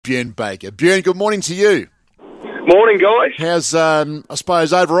Bjorn Baker. Bjorn, good morning to you. Morning, guys. How's, I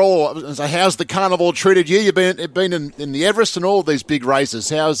suppose, overall, how's the carnival treated you? You've been in the Everest and all of these big races.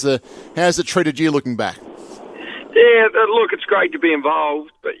 How's it treated you looking back? Yeah, look, it's great to be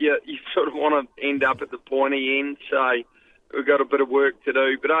involved, but you sort of want to end up at the pointy end, so we've got a bit of work to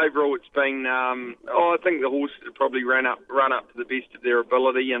do. But overall, it's been, I think the horses have probably run up to the best of their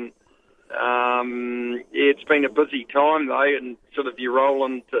ability, and it's been a busy time though, and sort of you roll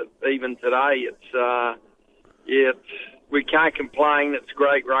into even today. We can't complain. It's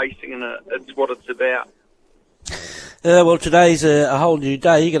great racing, and it's what it's about. Well, today's a whole new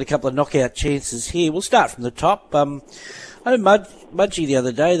day. You got a couple of knockout chances here. We'll start from the top. I know Mudgee the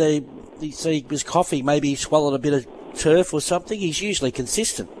other day. He said he was coughing. Maybe he swallowed a bit of turf or something. He's usually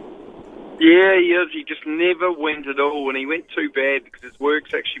consistent. Yeah, he is. He just never went at all, and he went too bad because his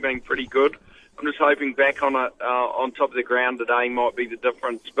work's actually been pretty good. I'm just hoping back on top of the ground today might be the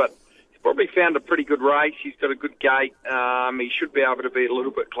difference. But he's probably found a pretty good race. He's got a good gait. He should be able to be a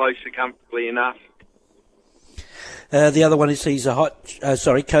little bit closer comfortably enough. The other one is he's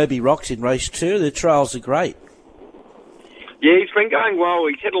Kobe Rocks in race 2. The trials are great. Yeah, he's been going well.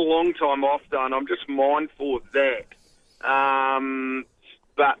 He's had a long time off, though, and I'm just mindful of that.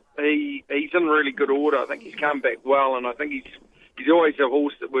 But he's in really good order. I think he's come back well, and I think he's always a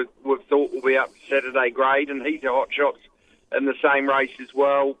horse that we've thought will be up Saturday grade, and he's a hot shot in the same race as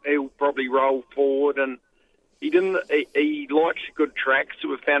well. He'll probably roll forward, and he likes a good track, so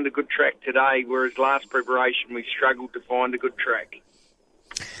we've found a good track today, whereas last preparation we struggled to find a good track.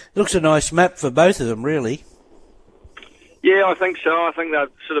 Looks a nice map for both of them, really. Yeah, I think so. I think they've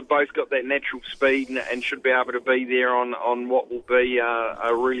sort of both got that natural speed and should be able to be there on what will be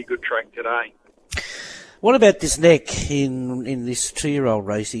a really good track today. What about this neck in this 2-year-old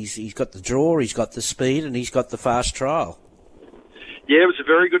race? He's got the draw, he's got the speed, and he's got the fast trial. Yeah, it was a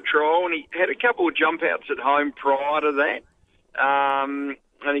very good trial, and he had a couple of jump outs at home prior to that. And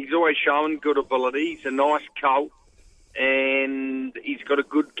he's always shown good ability. He's a nice colt, and he's got a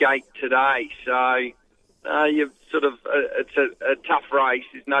good gait today. So you've it's a tough race,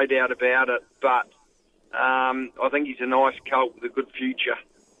 there's no doubt about it. But I think he's a nice colt with a good future.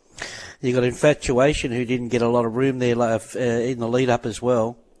 You got Infatuation, who didn't get a lot of room there in the lead up as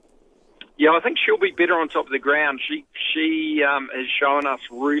well. Yeah, I think she'll be better on top of the ground. She has shown us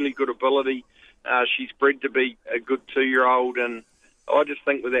really good ability. She's bred to be a good 2-year-old, and I just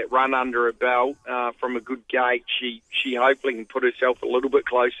think with that run under her belt from a good gait, she hopefully can put herself a little bit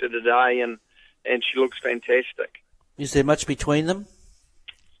closer today, and she looks fantastic. Is there much between them?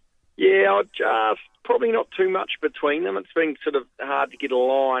 Yeah, probably not too much between them. It's been sort of hard to get a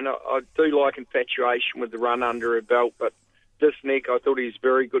line. I do like Infatuation with the run under her belt, but this neck, I thought he was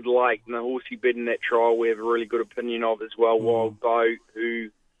very good late, and the horse he bid in that trial we have a really good opinion of as well, Wild Bow, who,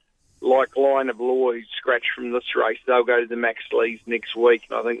 like Line of Law, who's scratched from this race, they'll go to the Max Lees next week,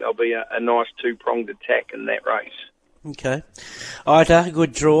 and I think there'll be a nice 2-pronged attack in that race. Okay. Ita,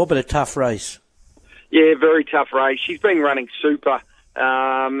 good draw, but a tough race. Yeah, very tough race. She's been running super,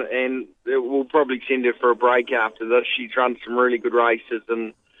 and we'll probably send her for a break after this. She's run some really good races,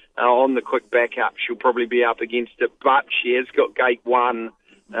 and on the quick backup, she'll probably be up against it, but she has got gate 1.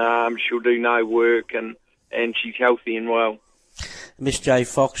 She'll do no work, and she's healthy and well. Miss J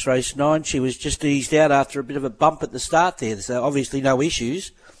Fox, race 9, she was just eased out after a bit of a bump at the start there, so obviously no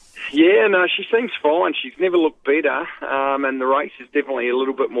issues. Yeah, no, she seems fine. She's never looked better, and the race is definitely a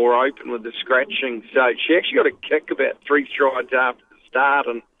little bit more open with the scratching. So she actually got a kick about 3 strides after the start,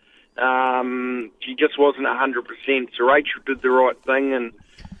 and she just wasn't 100%. So Rachel did the right thing,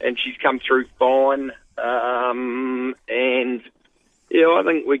 and she's come through fine. And yeah, I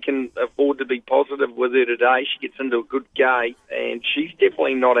think we can afford to be positive with her today. She gets into a good gait, and she's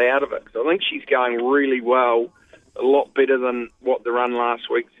definitely not out of it. So I think she's going really well, a lot better than what the run last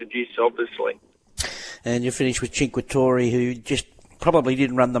week suggests, obviously. And you finished with Cinquetori, who just probably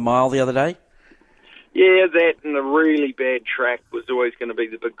didn't run the mile the other day. Yeah, that and a really bad track was always going to be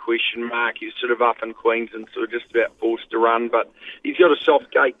the big question mark. He was sort of up in Queensland, sort of just about forced to run, but he's got a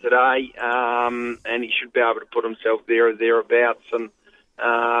soft gait today, and he should be able to put himself there or thereabouts. And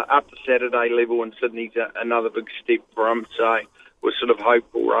up to Saturday level in Sydney's another big step for him, so we're sort of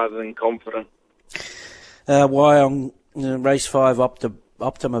hopeful rather than confident. Wyong, race 5,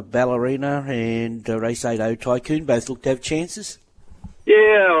 Optima Ballerina, and race 8, O Tycoon, both looked to have chances.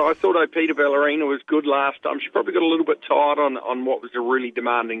 Yeah, I thought Peter Ballerina was good last time. She probably got a little bit tired on what was a really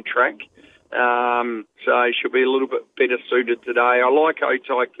demanding track. So she'll be a little bit better suited today. I like O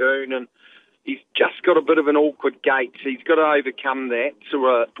Tycoon, and he's just got a bit of an awkward gait, so he's got to overcome that.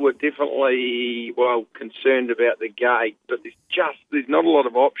 So we're definitely, concerned about the gait, but there's not a lot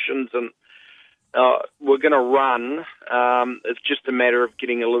of options, and we're going to run. It's just a matter of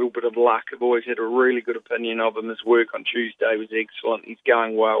getting a little bit of luck. I've always had a really good opinion of him. His work on Tuesday was excellent. He's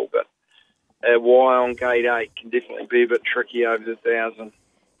going well, but why on gate 8 can definitely be a bit tricky over the 1,000.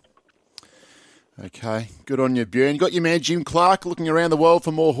 Okay, good on you, Bjorn. You got your man Jim Clark looking around the world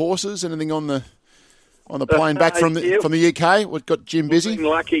for more horses. Anything on the plane back from the UK? What got Jim busy? We've been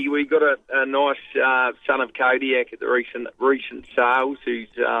lucky. We got a nice son of Kodiak at the recent sales, who's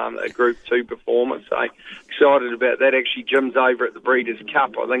a Group 2 performer. So excited about that. Actually, Jim's over at the Breeders'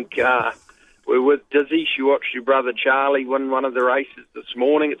 Cup. I think we're with Dizzy. She watched your brother Charlie win one of the races this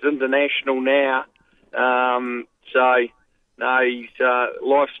morning. It's international now. No, he's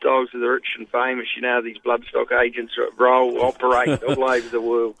lifestyles of the rich and famous. You know, these bloodstock agents operate all over the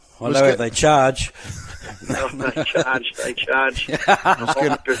world. I know how they charge. They charge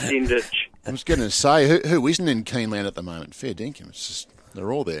a percentage. I was going to say, who isn't in Keeneland at the moment? Fair dinkum. It's just,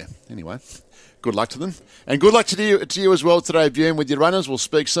 they're all there. Anyway, good luck to them. And good luck to you as well today, Bjorn, with your runners. We'll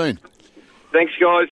speak soon. Thanks, guys.